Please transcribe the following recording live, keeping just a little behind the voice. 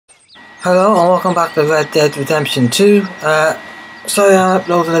Hello and welcome back to Red Dead Redemption 2. Sorry I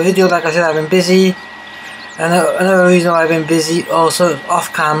uploaded a video, like I said I've been busy. And another reason why I've been busy, also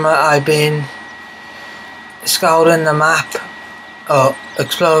off camera, I've been scouting the map, or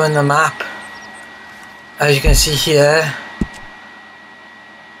exploring the map. As you can see here,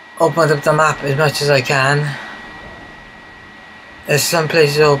 opened up the map as much as I can. There's some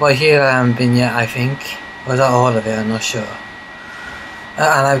places over by here I haven't been yet, I think. Or not all of it, I'm not sure.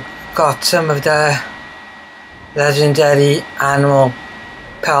 And I've got some of the legendary animal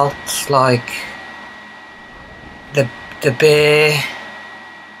pelts, like the bear,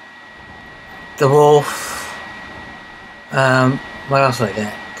 the wolf, what else like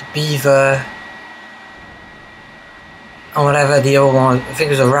that? The beaver, and whatever the other one was. I think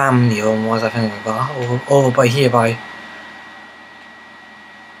it was a ram, the other one was, I think I got over by here, by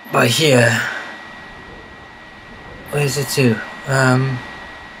here. Where's it to?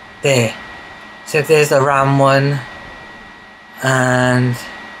 There. So if there's the ram one, and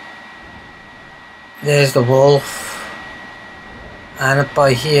there's the wolf, and up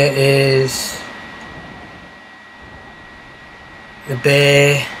by here is the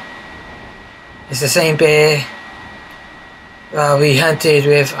bear. It's the same bear we hunted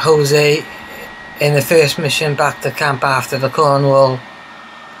with Jose in the first mission back to camp after the Cornwall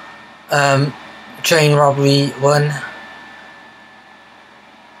train robbery one.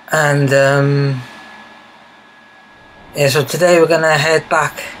 And yeah, so today we're gonna head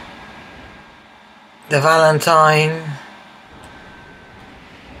back to Valintine.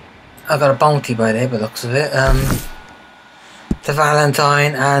 I got a bounty by there by the looks of it. To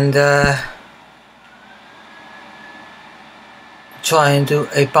Valintine and try and do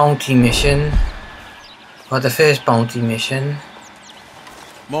a bounty mission, or the first bounty mission.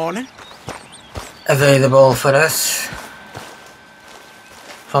 Morning. Available for us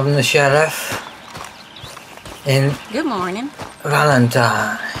from the sheriff in Good morning.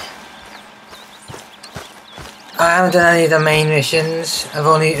 Valentine. I haven't done any of the main missions. I've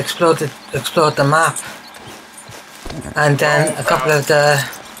only explored the map, and then a couple of the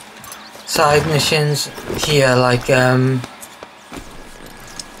side missions here, like oh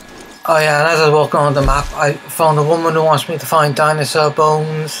yeah, and as I was walking on the map, I found a woman who wants me to find dinosaur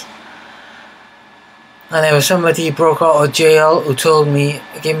bones. And there was somebody who broke out of jail who told me,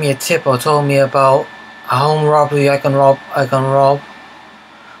 gave me a tip, or told me about a home robbery I can rob. Well,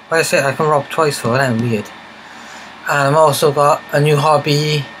 I say I can rob twice for it, I'm weird. And I've also got a new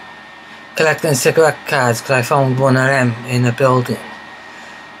hobby, collecting cigarette cards, because I found one of them in a building.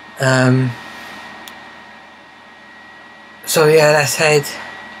 So yeah, let's head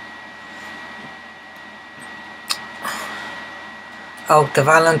out to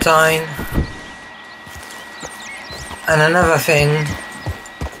Valentine. And another thing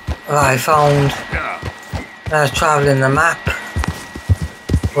that I found when I was travelling the map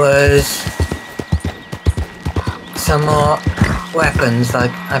was some more weapons.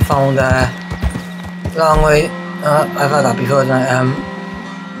 Like I found a long range, I've had that before,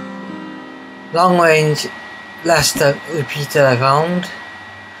 long range Lester repeater I found,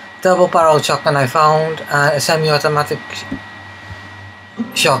 double barrel shotgun I found, and a semi-automatic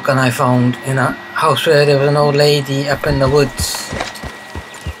shotgun I found in a house where there was an old lady up in the woods.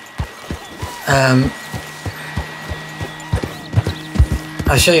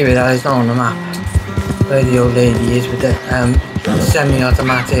 I'll show you where that is now on the map, where the old lady is with the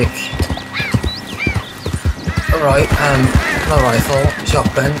semi-automatic not rifle,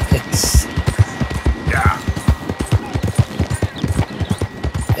 shotgun. It's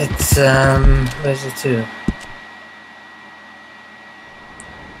where's it to?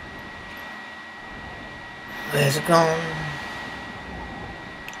 Where's it gone?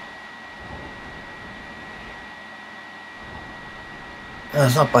 No,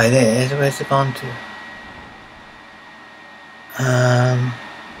 it's not by there. Where's it gone to?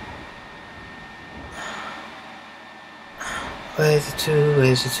 Where's it to?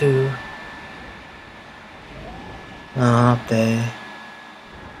 Where's it to? No, not there.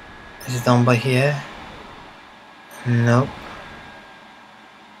 Is it down by here? Nope.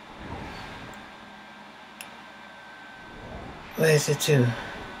 Where is it to?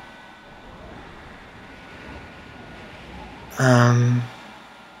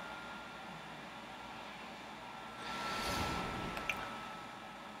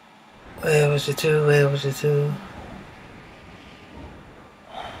 Where was it to? Where was it to?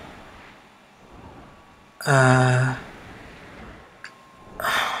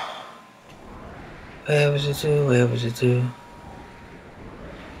 Where was it to? Where was it to?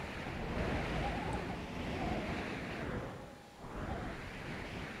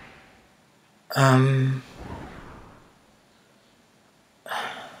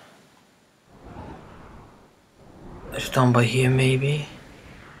 It's down by here, maybe.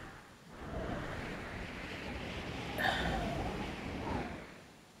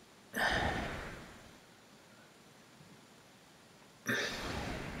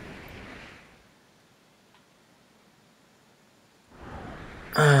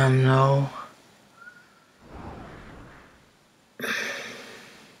 No.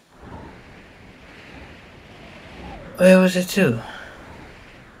 Where was it to?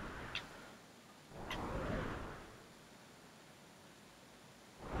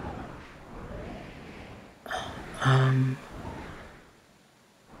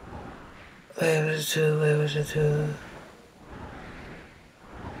 Where was it to? Where was it to?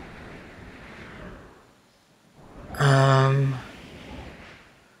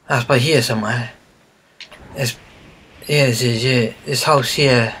 That's by here somewhere. It's, yeah, this is it. This house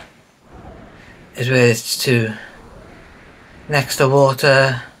here is where it's to. Next to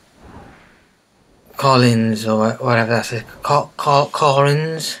water. Collins or whatever that's it.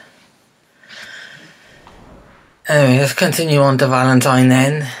 Collins. Anyway, let's continue on to Valintine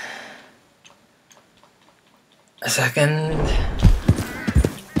then. A second.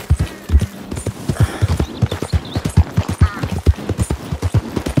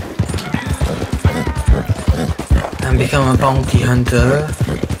 And become a bounty hunter.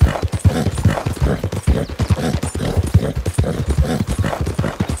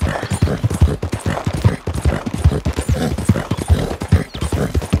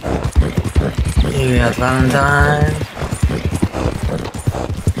 Here we have Valentine.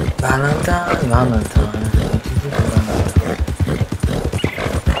 Valentine.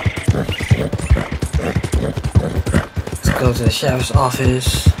 Let's go to the sheriff's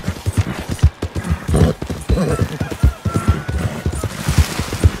office.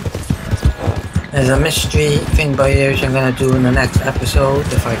 There's a mystery thing by here which I'm going to do in the next episode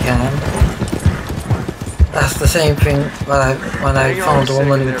if I can. That's the same thing when I found the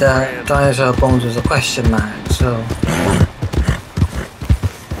woman with the dinosaur bones with a question mark, so.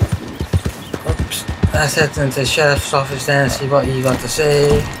 Oops. Let's head into the sheriff's office then and see what you got to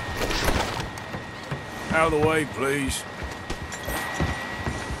say. Out of the way, please.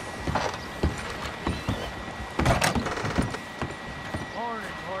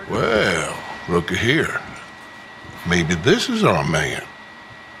 Well, looky here. Maybe this is our man.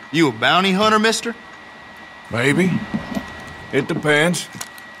 You a bounty hunter, mister? Maybe. It depends.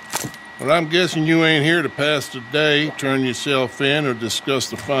 Well, I'm guessing you ain't here to pass the day, turn yourself in, or discuss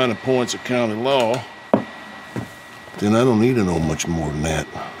the finer points of county law. Then I don't need to know much more than that,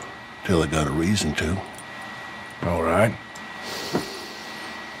 till I got a reason to. All right.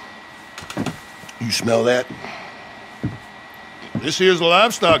 You smell that? This here's a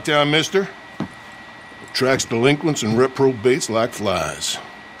livestock town, mister. Attracts delinquents and reprobates like flies.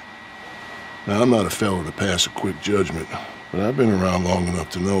 Now, I'm not a fellow to pass a quick judgment, but I've been around long enough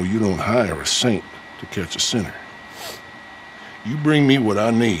to know you don't hire a saint to catch a sinner. You bring me what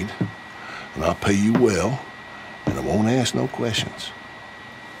I need, and I'll pay you well, and I won't ask no questions.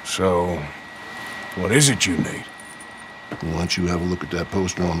 So, what is it you need? Why don't you have a look at that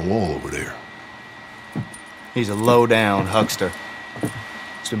poster on the wall over there? He's a low-down huckster.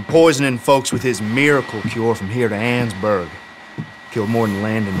 He's been poisoning folks with his miracle cure from here to Annesburg. Killed more than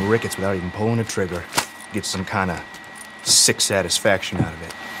Landon Ricketts without even pulling a trigger. Gets some kind of sick satisfaction out of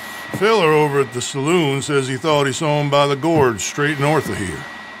it. Filler over at the saloon says he thought he saw him by the gorge straight north of here.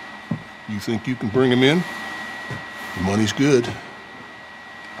 You think you can bring him in? The money's good.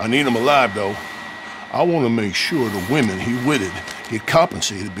 I need him alive, though. I want to make sure the women he witted get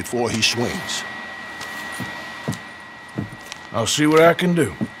compensated before he swings. I'll see what I can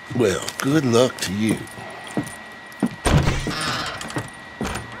do. Well, good luck to you.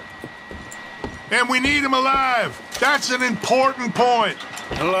 And we need him alive. That's an important point.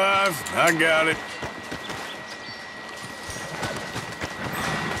 Alive, I got it.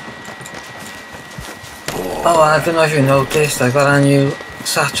 Oh, I don't know if you noticed, I got a new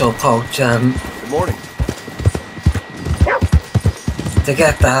satchel pouch. Good morning. To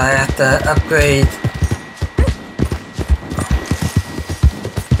get that, I had to upgrade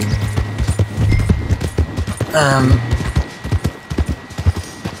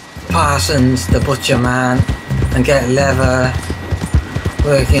Parsons, the butcher man, and get leather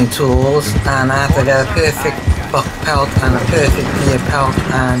working tools, and I had to get a perfect buck pelt and a perfect deer pelt,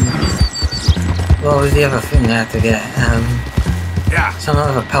 and what was the other thing I had to get? Some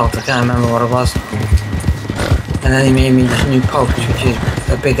other pelt, I can't remember what it was. And then he made me this new pouch, which is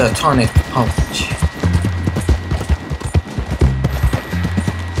a bigger tonic pouch.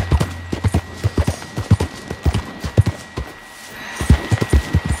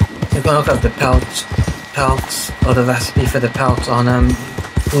 You can look up the pelts, or the recipe for the pelts on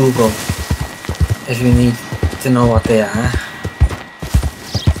Google if you need to know what they are.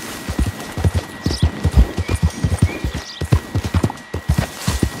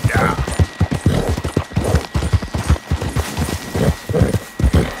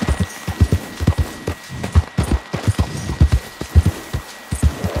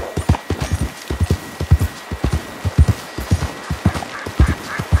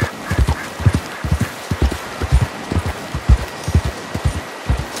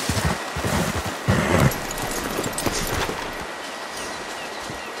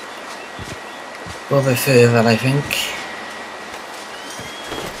 Go a bit further, I think.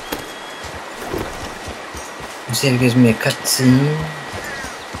 Let's see if it gives me a cutscene.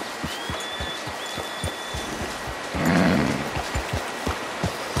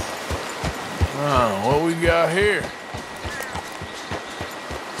 Oh, what we got here?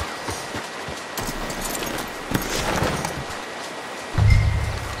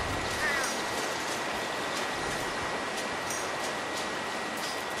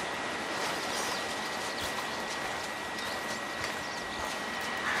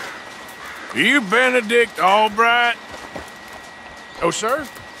 Are you Benedict Albright? Oh, sir?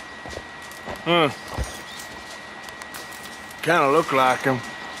 Huh. Kinda look like him.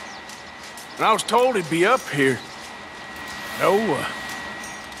 And I was told he'd be up here. No,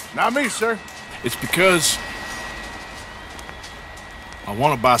 not me, sir. It's because I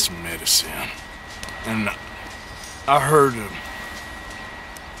want to buy some medicine. And I heard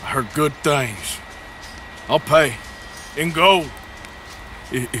good things. I'll pay in gold.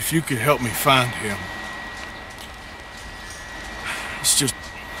 If you could help me find him. It's just...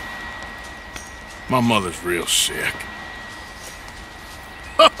 my mother's real sick.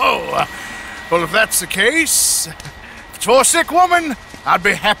 Oh, well, if that's the case, if it's for a sick woman, I'd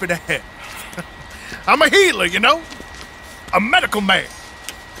be happy to help. I'm a healer, you know? A medical man.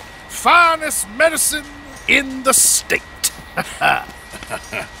 Finest medicine in the state.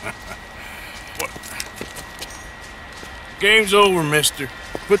 Game's over, mister.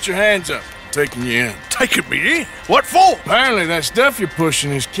 Put your hands up. I'm taking you in. Taking me in? What for? Apparently that stuff you're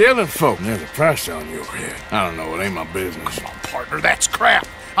pushing is killing folk. And there's a price on your head. I don't know, it ain't my business. Come on, partner, that's crap.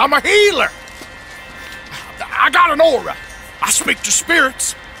 I'm a healer. I got an aura. I speak to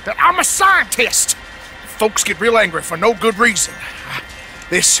spirits. I'm a scientist. Folks get real angry for no good reason.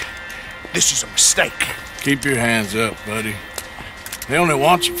 This is a mistake. Keep your hands up, buddy. They only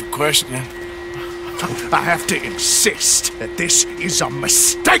want you for questioning. I have to insist that this is a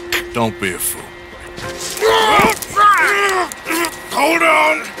mistake. Don't be a fool. Hold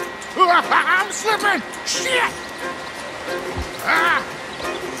on. I'm slipping. Shit.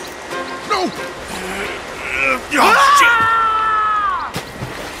 No. Oh, shit.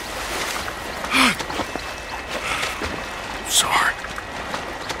 Sorry.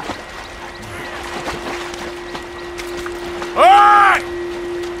 All right!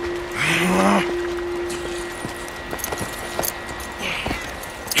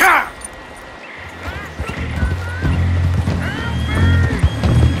 Yeah!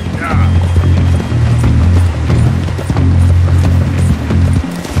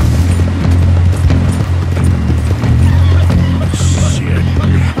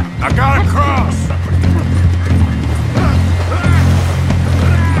 I gotta cross!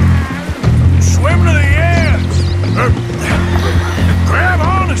 Swim to the edge! Grab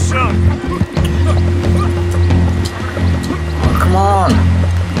onto something! Oh, come on!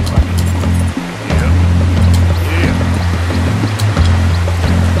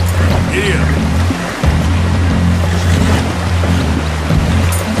 Yeah.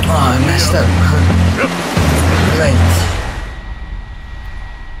 Oh, I messed up. Right.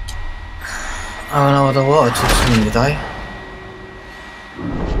 I don't know what the water took me, did I?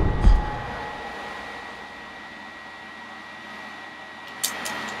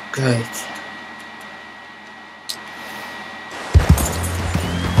 Great.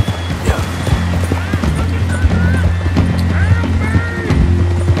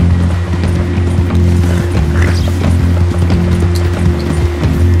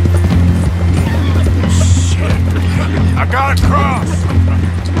 I gotta cross!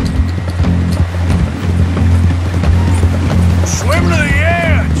 Swim to the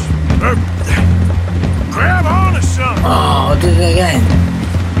edge! Grab onto something! Oh, I did it again.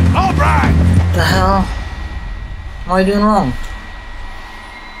 All right! The hell? What am I doing wrong?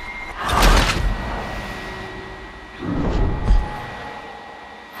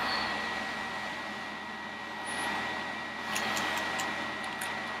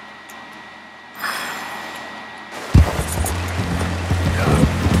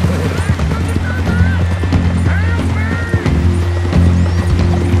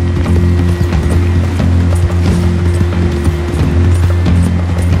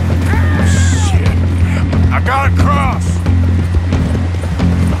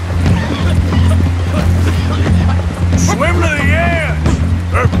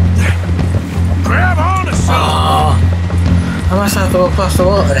 across the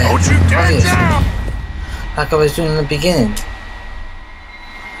water there. Don't you get Obviously. down! Like I was doing in the beginning.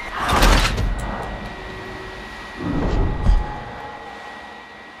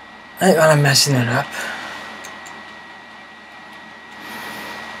 I think I'm messing it up.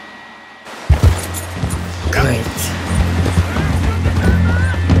 Great.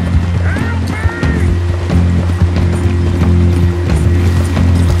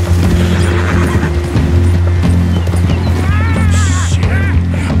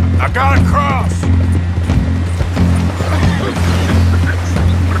 I gotta cross.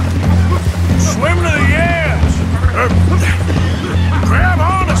 Swim to the edge. Grab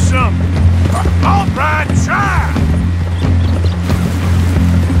onto something. All right, try.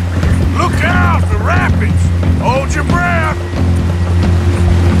 Look out, the rapids. Hold your breath.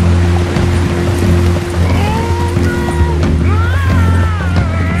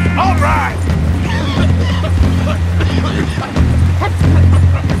 All right.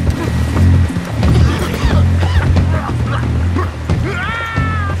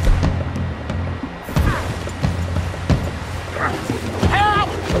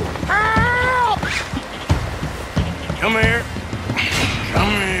 Come here.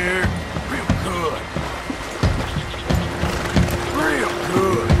 Come here. Real good. Real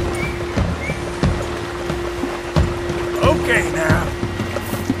good. Okay now.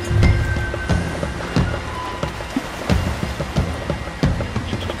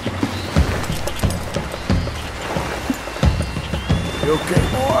 You okay,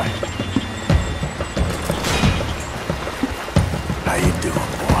 boy? How you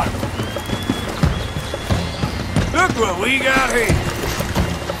doing, boy? Look what we got here.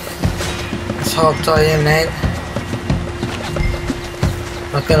 Let's hog tie in, mate.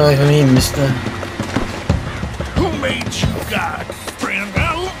 Not gonna away from me, mister. Who made you God, friend?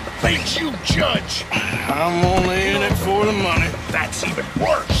 Who made you judge? I'm only in it for the money. That's even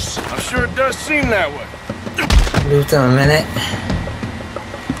worse. I'm sure it does seem that way. Loot him a minute.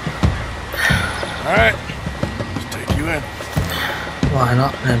 All right, let's take you in. Why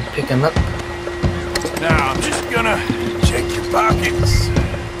not? And pick him up. Now, I'm just gonna check your pockets.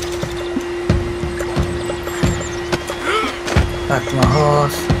 Back to my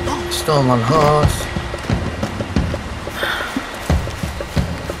horse. Stole my horse.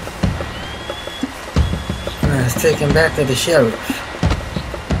 And let's take him back to the sheriff.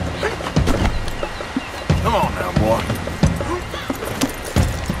 Come on now, boy.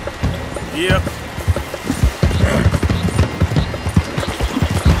 Yep.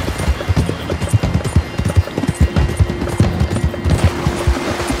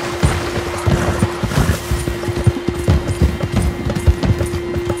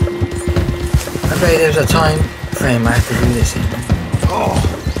 Okay, there's a time frame I have to do this in.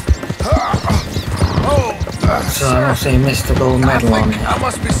 So I must say miss the gold medal on me. I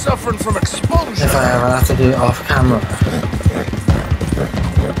must be suffering from exposure. If I ever have to do it off camera.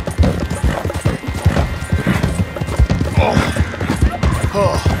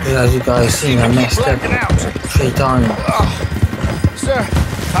 Because as you guys seen, I messed up Blacking out. 3 times. Sir,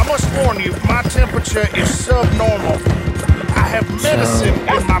 I must warn you, my temperature is subnormal. I have medicine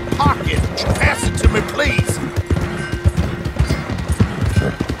in my pocket. Pass it to me, please.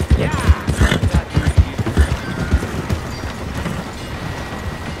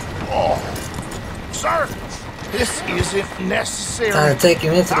 Oh, sir, this isn't necessary. I'll take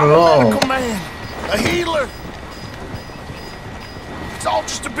you into the I'm a wall. medical man, a healer. It's all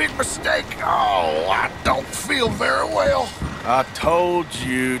just a big mistake. Oh, I don't feel very well. I told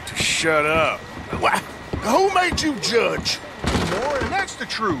you to shut up. Who made you judge? Lord, and that's the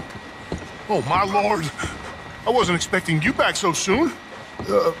truth. Oh, my lord. I wasn't expecting you back so soon.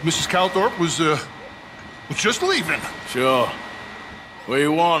 Mrs. Calthorpe was just leaving. Sure. Where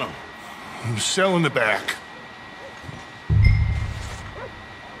you want him? Cell in the back.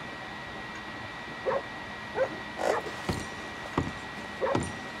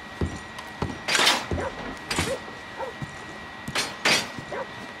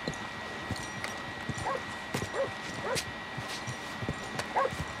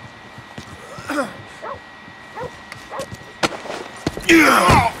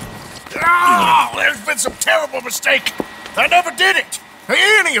 Oh, there's been some terrible mistake. I never did it.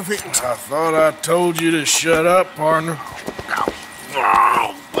 Any of it. I thought I told you to shut up, partner.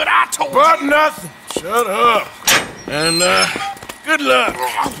 Oh, but I told But you. nothing. Shut up. And, good luck.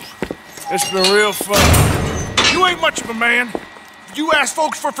 It's been real fun. You ain't much of a man. If you ask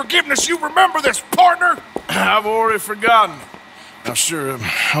folks for forgiveness, you remember this, partner. I've already forgotten. Now, sure,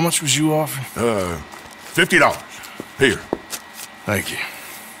 how much was you offering? $50. Here. Thank you.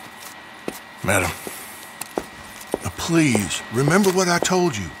 Madam. Please, remember what I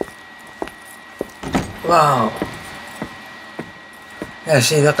told you. Wow. Yeah,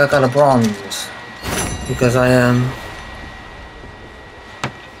 see, look, I got a bronze. Because I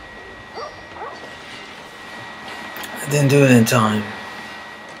didn't do it in time.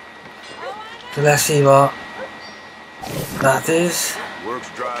 So let's see what that is. Work's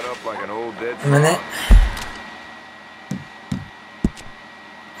dried up like an old dead A minute.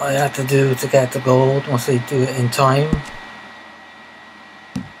 What I have to do to get the gold once they do it in time.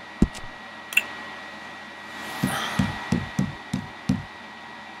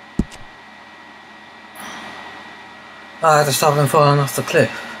 I had to stop him falling off the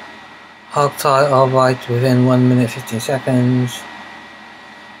cliff. Hog tie alright within 1 minute 15 seconds.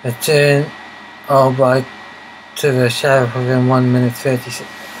 Return alright to the sheriff within 1 minute 30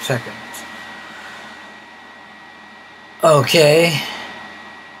 seconds. Okay.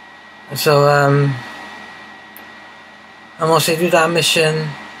 So I mostly do that mission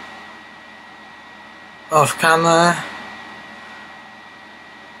off camera.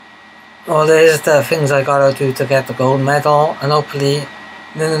 Well, there's the things I gotta do to get the gold medal, and hopefully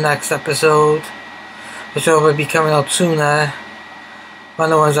in the next episode, which will be coming out sooner,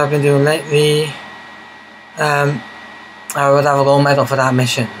 one of the ones I've been doing lately, I would have a gold medal for that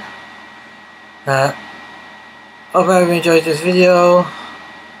mission. Hope everyone enjoyed this video.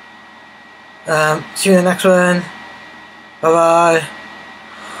 See you in the next one. Bye bye.